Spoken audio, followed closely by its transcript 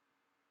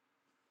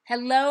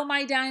Hello,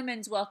 my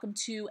diamonds. Welcome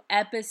to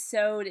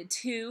episode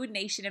 2,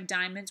 Nation of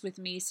Diamonds, with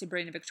me,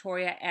 Sabrina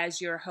Victoria, as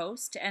your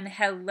host. And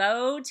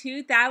hello,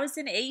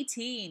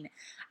 2018.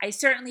 I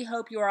certainly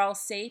hope you are all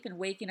safe and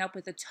waking up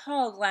with a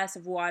tall glass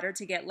of water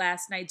to get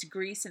last night's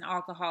grease and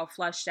alcohol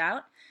flushed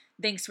out.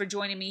 Thanks for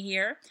joining me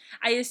here.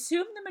 I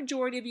assume the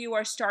majority of you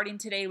are starting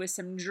today with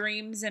some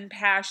dreams and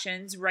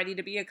passions ready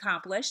to be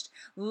accomplished,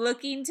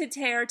 looking to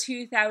tear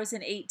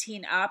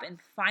 2018 up and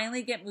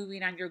finally get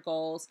moving on your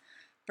goals.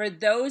 For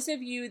those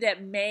of you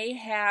that may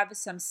have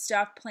some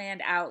stuff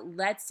planned out,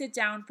 let's sit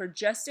down for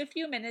just a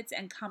few minutes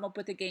and come up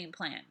with a game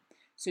plan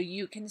so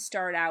you can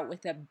start out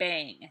with a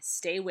bang.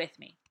 Stay with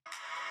me.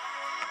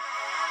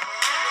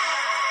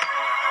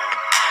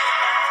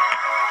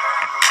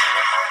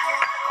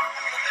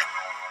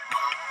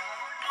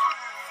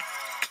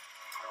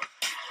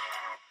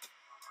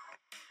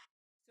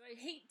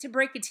 I hate to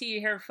break it to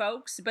you here,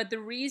 folks, but the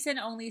reason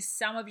only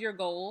some of your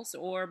goals,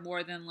 or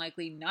more than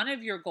likely none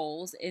of your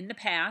goals in the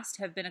past,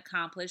 have been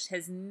accomplished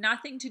has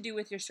nothing to do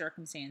with your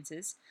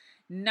circumstances,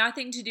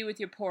 nothing to do with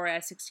your poor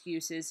ass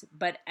excuses,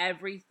 but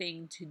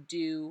everything to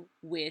do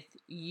with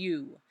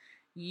you.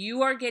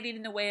 You are getting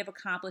in the way of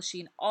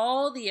accomplishing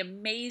all the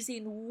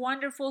amazing,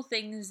 wonderful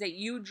things that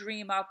you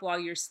dream up while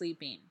you're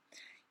sleeping.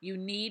 You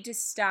need to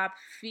stop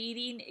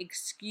feeding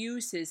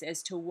excuses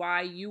as to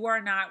why you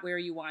are not where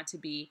you want to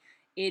be.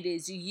 It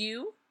is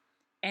you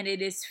and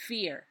it is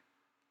fear.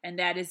 And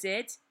that is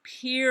it,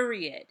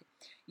 period.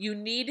 You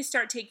need to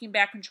start taking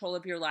back control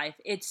of your life.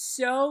 It's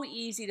so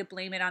easy to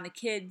blame it on the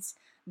kids,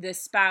 the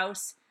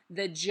spouse,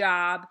 the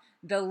job,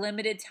 the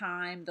limited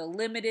time, the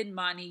limited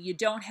money. You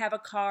don't have a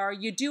car.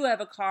 You do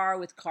have a car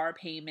with car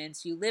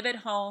payments. You live at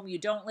home. You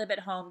don't live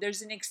at home.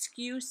 There's an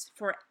excuse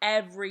for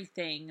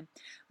everything.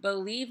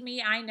 Believe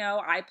me, I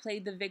know. I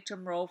played the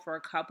victim role for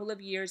a couple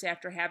of years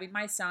after having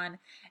my son.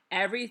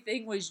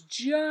 Everything was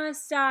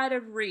just out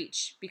of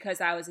reach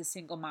because I was a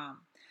single mom.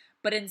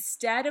 But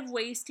instead of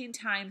wasting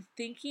time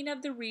thinking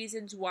of the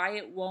reasons why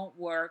it won't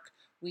work,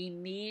 we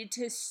need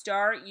to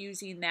start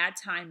using that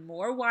time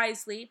more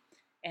wisely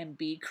and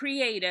be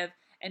creative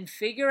and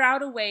figure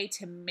out a way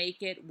to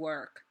make it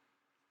work.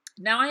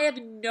 Now, I have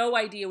no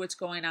idea what's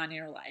going on in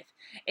your life.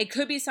 It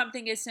could be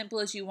something as simple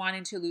as you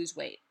wanting to lose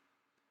weight,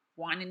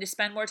 wanting to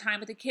spend more time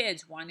with the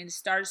kids, wanting to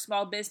start a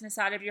small business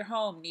out of your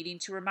home, needing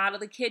to remodel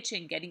the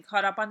kitchen, getting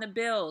caught up on the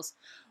bills.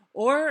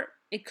 Or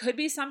it could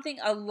be something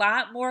a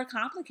lot more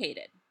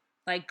complicated,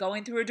 like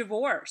going through a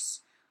divorce,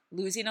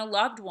 losing a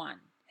loved one,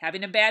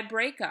 having a bad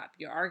breakup,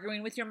 you're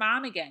arguing with your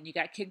mom again, you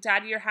got kicked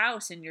out of your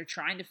house and you're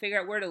trying to figure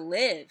out where to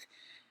live.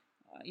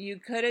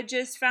 You could have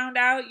just found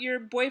out your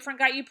boyfriend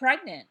got you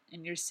pregnant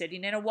and you're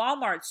sitting in a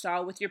Walmart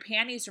stall with your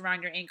panties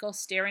around your ankles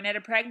staring at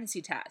a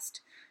pregnancy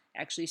test.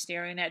 Actually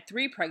staring at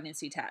 3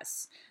 pregnancy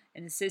tests,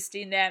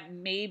 insisting that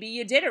maybe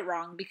you did it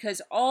wrong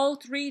because all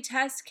 3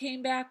 tests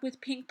came back with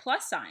pink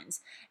plus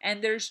signs,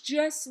 and there's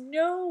just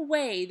no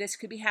way this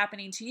could be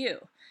happening to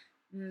you.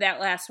 That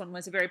last one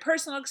was a very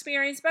personal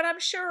experience, but I'm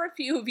sure a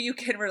few of you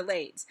can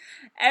relate.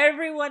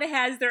 Everyone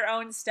has their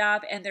own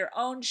stuff and their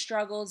own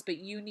struggles, but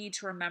you need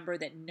to remember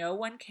that no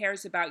one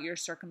cares about your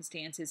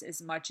circumstances as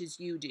much as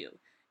you do.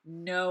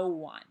 No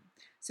one.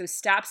 So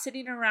stop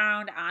sitting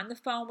around on the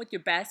phone with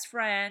your best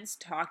friends,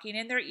 talking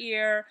in their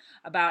ear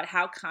about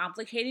how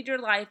complicated your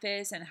life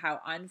is and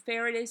how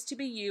unfair it is to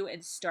be you,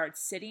 and start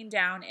sitting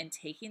down and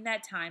taking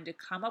that time to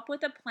come up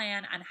with a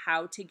plan on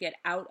how to get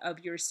out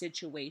of your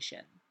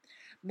situation.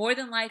 More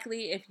than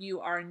likely, if you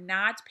are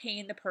not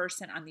paying the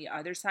person on the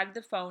other side of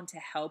the phone to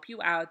help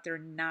you out, they're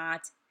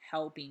not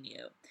helping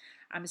you.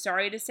 I'm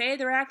sorry to say,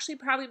 they're actually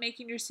probably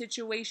making your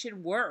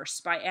situation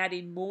worse by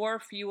adding more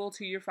fuel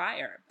to your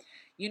fire.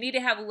 You need to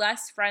have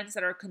less friends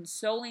that are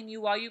consoling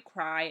you while you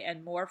cry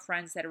and more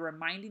friends that are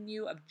reminding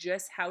you of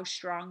just how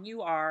strong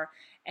you are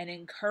and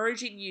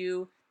encouraging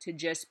you to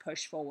just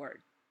push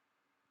forward.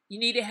 You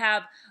need to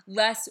have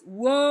less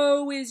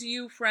woe is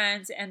you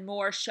friends and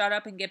more shut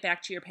up and get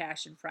back to your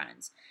passion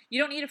friends. You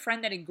don't need a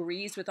friend that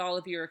agrees with all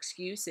of your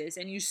excuses,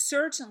 and you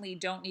certainly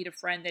don't need a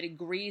friend that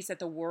agrees that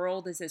the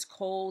world is as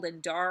cold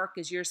and dark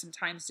as you're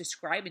sometimes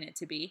describing it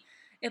to be.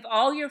 If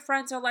all your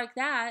friends are like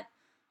that,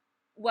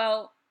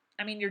 well,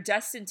 you're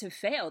destined to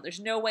fail. There's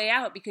no way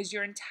out because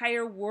your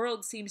entire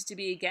world seems to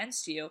be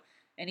against you,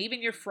 and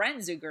even your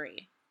friends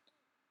agree.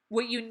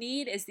 What you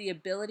need is the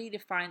ability to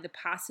find the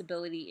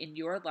possibility in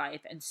your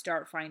life and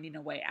start finding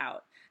a way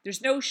out.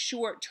 There's no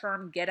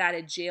short-term get out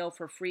of jail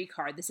for free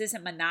card. This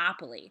isn't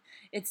Monopoly.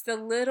 It's the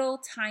little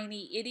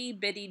tiny itty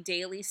bitty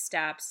daily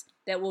steps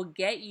that will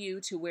get you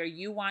to where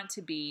you want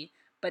to be,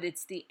 but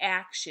it's the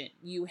action.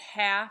 You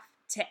have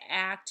to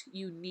act.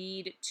 You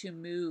need to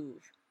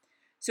move.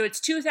 So it's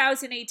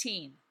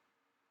 2018.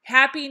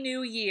 Happy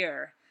New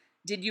Year.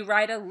 Did you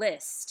write a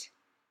list?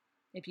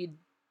 If you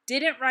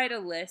didn't write a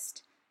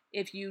list,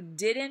 if you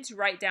didn't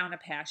write down a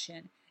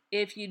passion,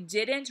 if you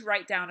didn't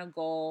write down a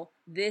goal,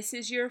 this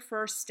is your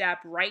first step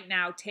right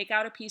now. Take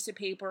out a piece of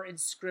paper and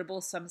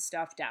scribble some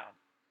stuff down.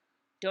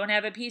 Don't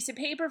have a piece of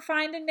paper?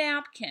 Find a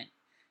napkin.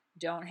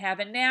 Don't have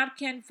a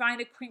napkin,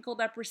 find a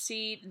crinkled up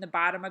receipt in the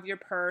bottom of your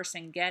purse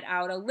and get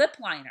out a lip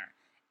liner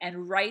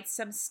and write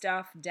some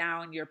stuff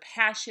down, your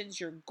passions,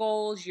 your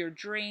goals, your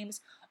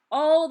dreams,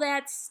 all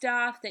that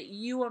stuff that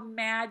you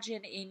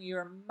imagine in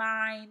your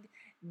mind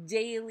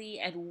daily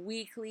and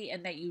weekly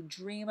and that you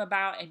dream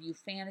about and you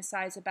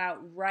fantasize about.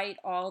 Write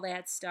all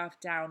that stuff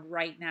down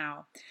right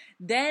now.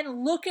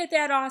 Then look at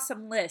that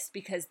awesome list,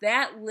 because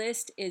that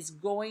list is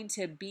going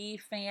to be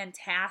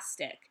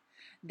fantastic.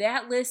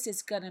 That list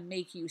is going to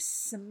make you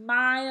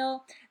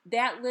smile.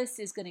 That list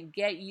is going to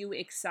get you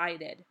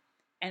excited.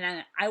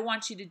 And I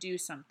want you to do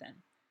something.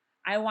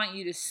 I want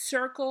you to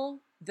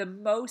circle the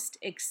most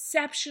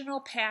exceptional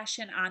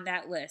passion on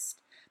that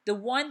list. The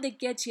one that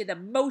gets you the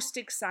most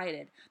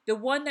excited, the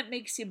one that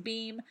makes you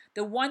beam,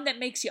 the one that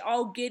makes you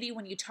all giddy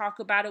when you talk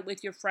about it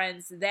with your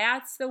friends.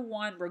 That's the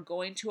one we're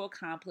going to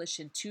accomplish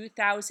in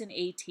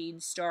 2018,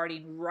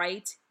 starting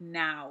right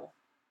now.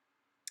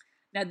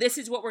 Now, this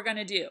is what we're going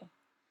to do.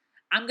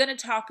 I'm going to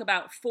talk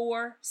about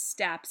 4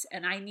 steps,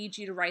 and I need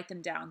you to write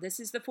them down. This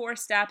is the 4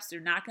 steps. They're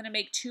not going to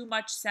make too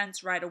much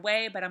sense right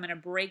away, but I'm going to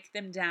break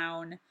them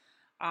down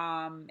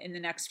in the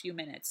next few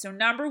minutes. So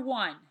number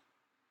 1,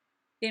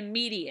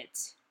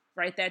 immediate.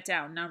 Write that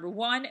down. Number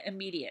 1,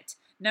 immediate.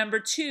 Number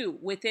 2,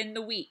 within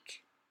the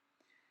week.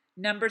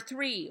 Number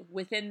 3,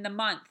 within the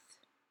month.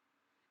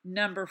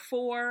 Number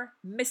 4,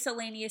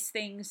 miscellaneous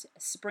things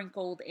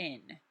sprinkled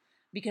in,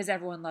 because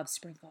everyone loves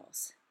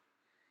sprinkles.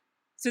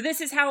 So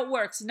this is how it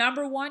works.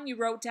 Number 1, you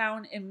wrote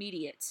down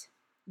immediate.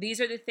 These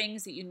are the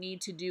things that you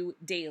need to do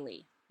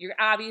daily. You're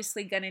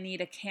obviously going to need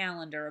a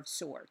calendar of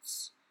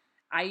sorts.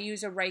 I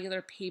use a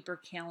regular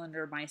paper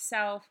calendar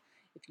myself.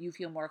 If you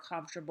feel more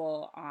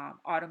comfortable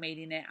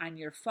automating it on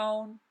your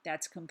phone,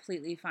 that's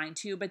completely fine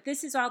too. But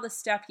this is all the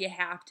stuff you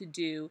have to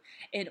do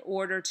in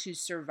order to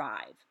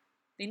survive.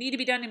 They need to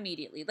be done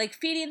immediately. Like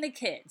feeding the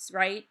kids,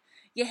 right?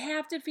 You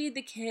have to feed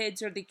the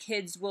kids or the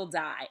kids will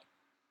die.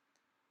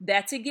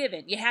 That's a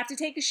given. You have to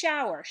take a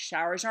shower.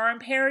 Showers are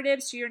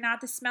imperative so you're not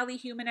the smelly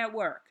human at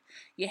work.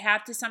 You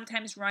have to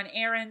sometimes run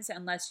errands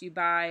unless you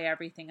buy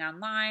everything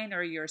online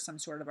or you're some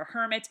sort of a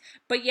hermit.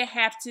 But you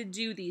have to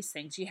do these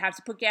things. You have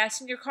to put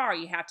gas in your car.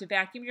 You have to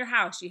vacuum your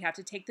house. You have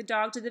to take the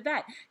dog to the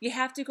vet. You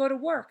have to go to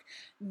work.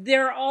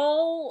 There are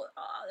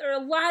a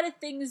lot of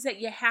things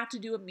that you have to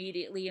do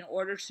immediately in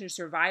order to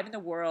survive in the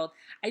world.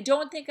 I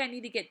don't think I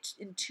need to get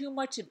in too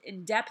much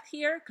in depth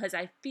here because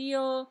I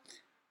feel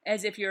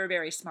as if you're a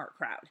very smart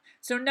crowd.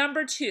 So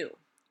number 2,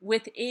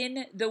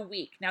 within the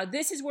week. Now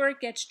this is where it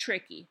gets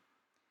tricky.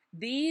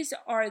 These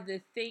are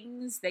the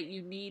things that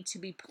you need to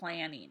be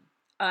planning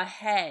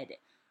ahead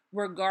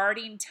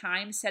regarding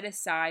time set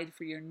aside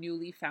for your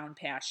newly found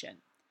passion.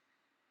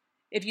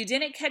 If you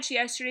didn't catch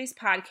yesterday's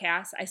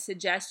podcast, I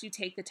suggest you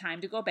take the time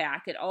to go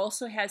back. It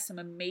also has some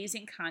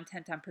amazing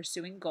content on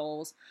pursuing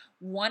goals.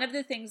 One of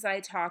the things that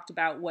I talked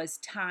about was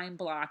time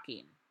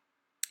blocking.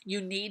 You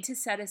need to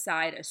set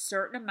aside a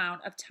certain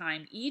amount of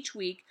time each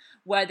week,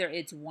 whether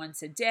it's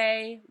once a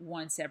day,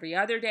 once every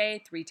other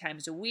day, 3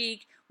 times a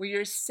week, where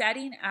you're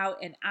setting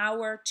out an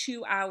hour,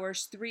 2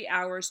 hours, 3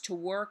 hours to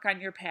work on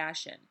your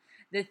passion,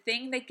 the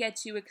thing that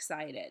gets you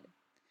excited.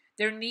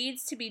 There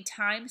needs to be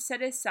time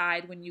set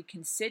aside when you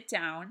can sit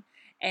down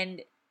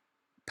and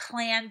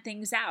plan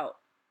things out.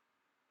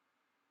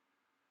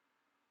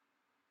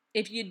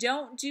 If you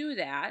don't do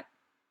that,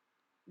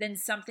 then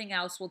something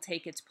else will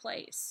take its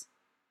place.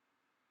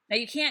 Now,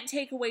 you can't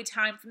take away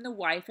time from the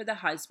wife or the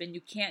husband.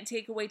 You can't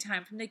take away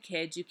time from the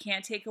kids. You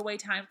can't take away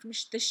time from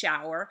the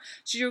shower.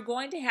 So you're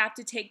going to have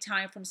to take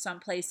time from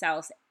someplace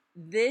else.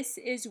 This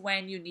is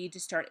when you need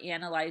to start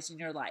analyzing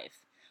your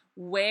life.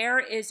 Where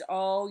is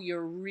all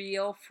your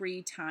real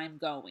free time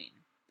going?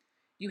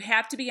 You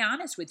have to be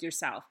honest with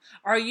yourself.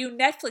 Are you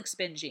Netflix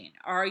binging?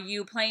 Are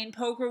you playing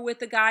poker with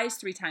the guys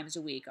 3 times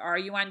a week? Are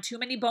you on too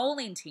many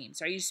bowling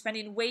teams? Are you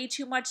spending way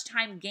too much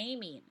time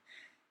gaming?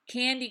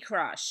 Candy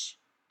Crush,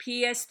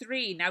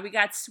 PS3, now we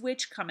got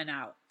Switch coming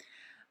out.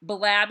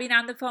 Blabbing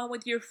on the phone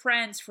with your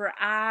friends for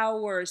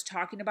hours,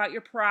 talking about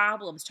your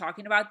problems,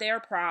 talking about their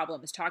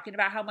problems, talking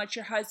about how much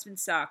your husband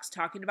sucks,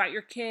 talking about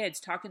your kids,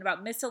 talking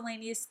about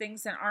miscellaneous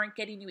things that aren't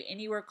getting you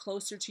anywhere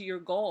closer to your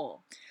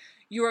goal.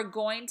 You are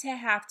going to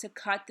have to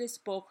cut this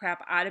bullcrap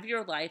out of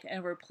your life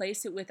and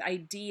replace it with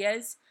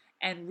ideas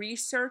and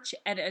research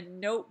and a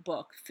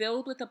notebook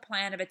filled with a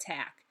plan of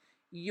attack.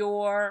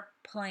 Your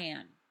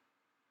plan.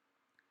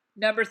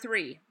 Number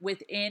 3,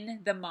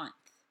 within the month.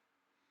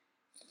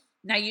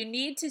 Now you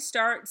need to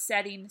start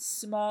setting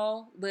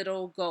small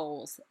little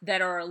goals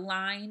that are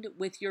aligned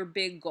with your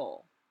big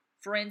goal.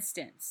 For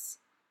instance,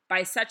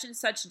 by such and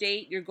such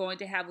date, you're going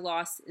to have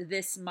lost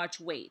this much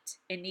weight.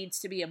 It needs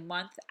to be a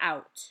month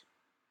out.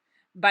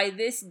 By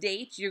this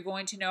date, you're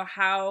going to know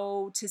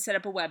how to set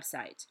up a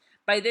website.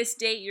 By this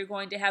date, you're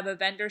going to have a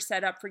vendor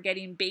set up for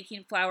getting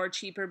baking flour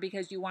cheaper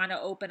because you want to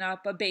open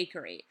up a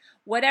bakery.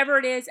 Whatever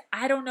it is,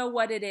 I don't know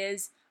what it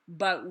is,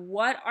 but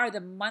what are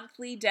the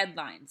monthly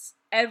deadlines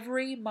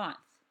every month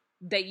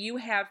that you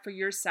have for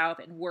yourself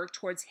and work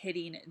towards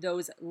hitting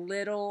those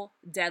little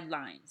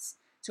deadlines?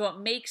 So it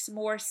makes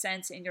more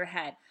sense in your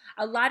head.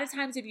 A lot of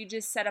times, if you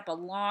just set up a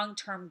long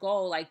term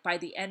goal, like by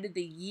the end of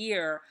the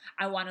year,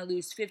 I want to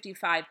lose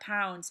 55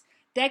 pounds,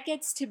 that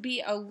gets to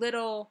be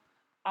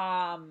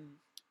um,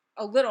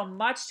 a little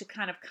much to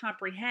kind of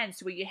comprehend.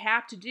 So what you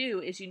have to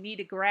do is you need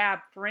to grab,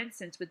 for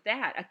instance, with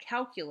that, a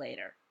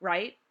calculator,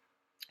 right?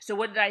 So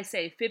what did I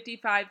say?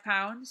 55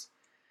 pounds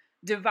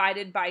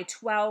divided by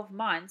 12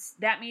 months.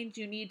 That means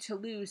you need to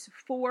lose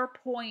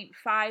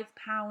 4.5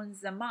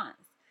 pounds a month.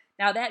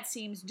 Now that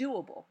seems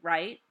doable,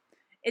 right?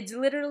 It's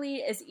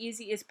literally as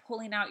easy as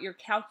pulling out your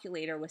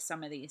calculator with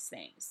some of these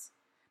things.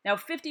 Now,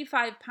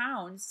 55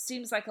 pounds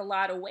seems like a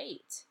lot of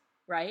weight,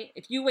 right?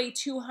 If you weigh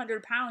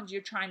 200 pounds,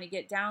 you're trying to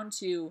get down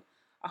to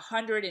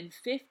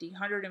 150,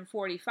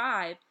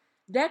 145.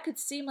 That could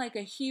seem like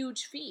a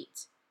huge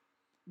feat.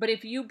 But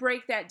if you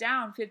break that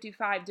down,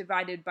 55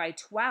 divided by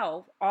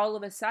 12, all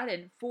of a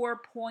sudden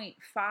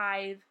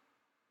 4.5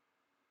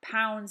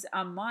 pounds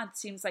a month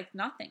seems like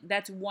nothing.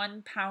 That's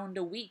 1 pound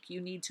a week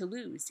you need to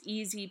lose.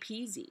 Easy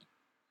peasy.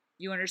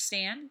 You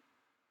understand?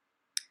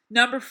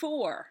 Number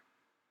 4.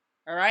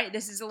 All right,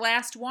 this is the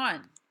last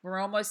one. We're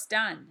almost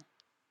done.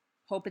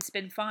 Hope it's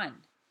been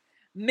fun.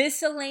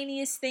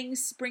 Miscellaneous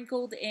things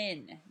sprinkled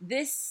in.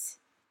 This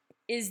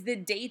is the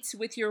dates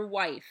with your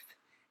wife.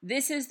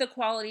 This is the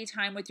quality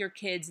time with your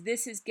kids.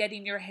 This is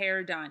getting your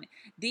hair done.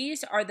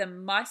 These are the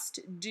must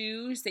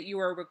do's that you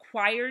are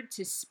required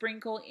to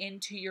sprinkle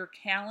into your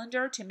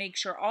calendar to make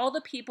sure all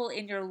the people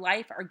in your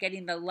life are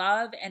getting the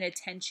love and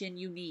attention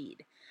you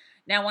need.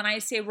 Now, when I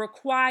say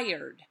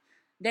required,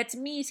 that's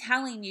me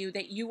telling you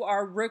that you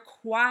are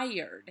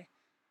required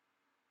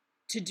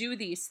to do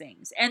these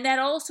things. And that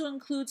also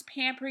includes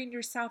pampering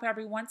yourself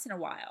every once in a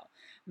while.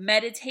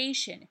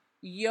 Meditation,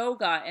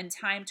 yoga, and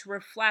time to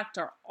reflect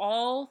are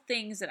all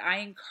things that I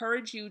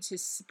encourage you to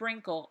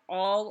sprinkle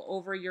all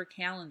over your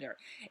calendar,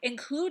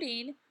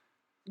 including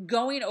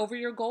going over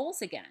your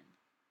goals again.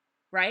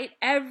 Right?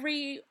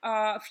 Every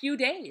few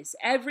days,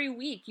 every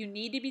week, you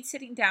need to be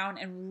sitting down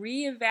and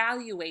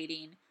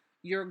reevaluating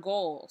your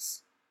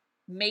goals,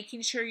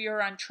 making sure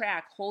you're on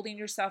track, holding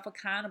yourself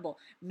accountable,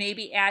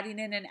 maybe adding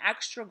in an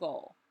extra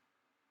goal.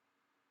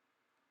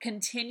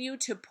 Continue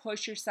to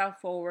push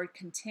yourself forward,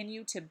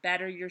 continue to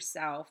better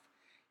yourself.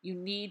 You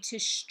need to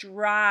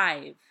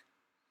strive.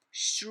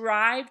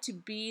 Strive to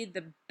be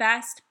the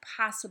best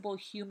possible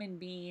human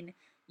being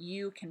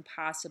you can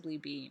possibly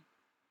be.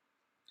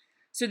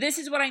 So, this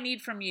is what I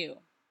need from you.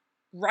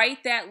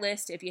 Write that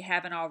list if you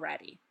haven't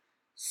already.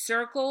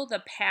 Circle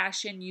the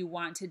passion you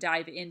want to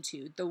dive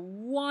into, the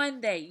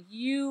one that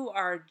you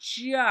are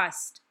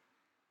just,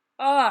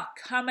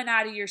 coming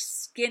out of your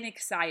skin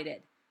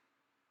excited,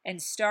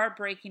 and start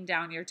breaking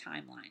down your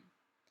timeline.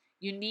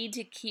 You need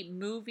to keep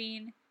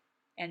moving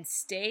and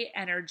stay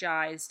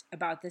energized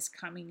about this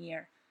coming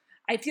year.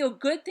 I feel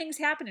good things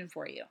happening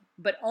for you,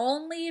 but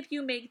only if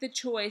you make the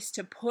choice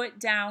to put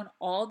down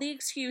all the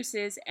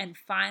excuses and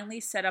finally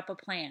set up a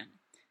plan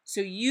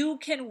so you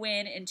can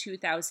win in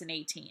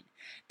 2018.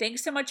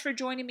 Thanks so much for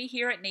joining me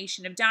here at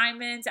Nation of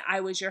Diamonds. I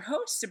was your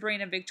host,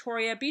 Sabrina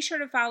Victoria. Be sure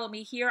to follow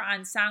me here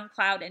on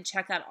SoundCloud and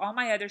check out all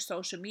my other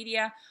social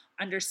media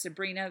under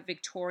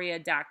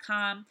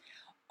sabrinavictoria.com.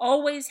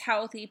 Always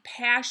healthy,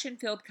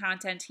 passion-filled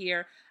content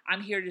here.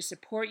 I'm here to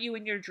support you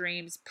in your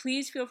dreams.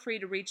 Please feel free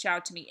to reach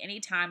out to me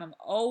anytime. I'm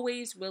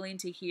always willing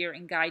to hear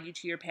and guide you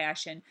to your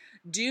passion.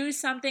 Do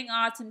something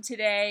awesome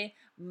today.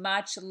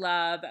 Much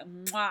love.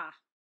 Mwah.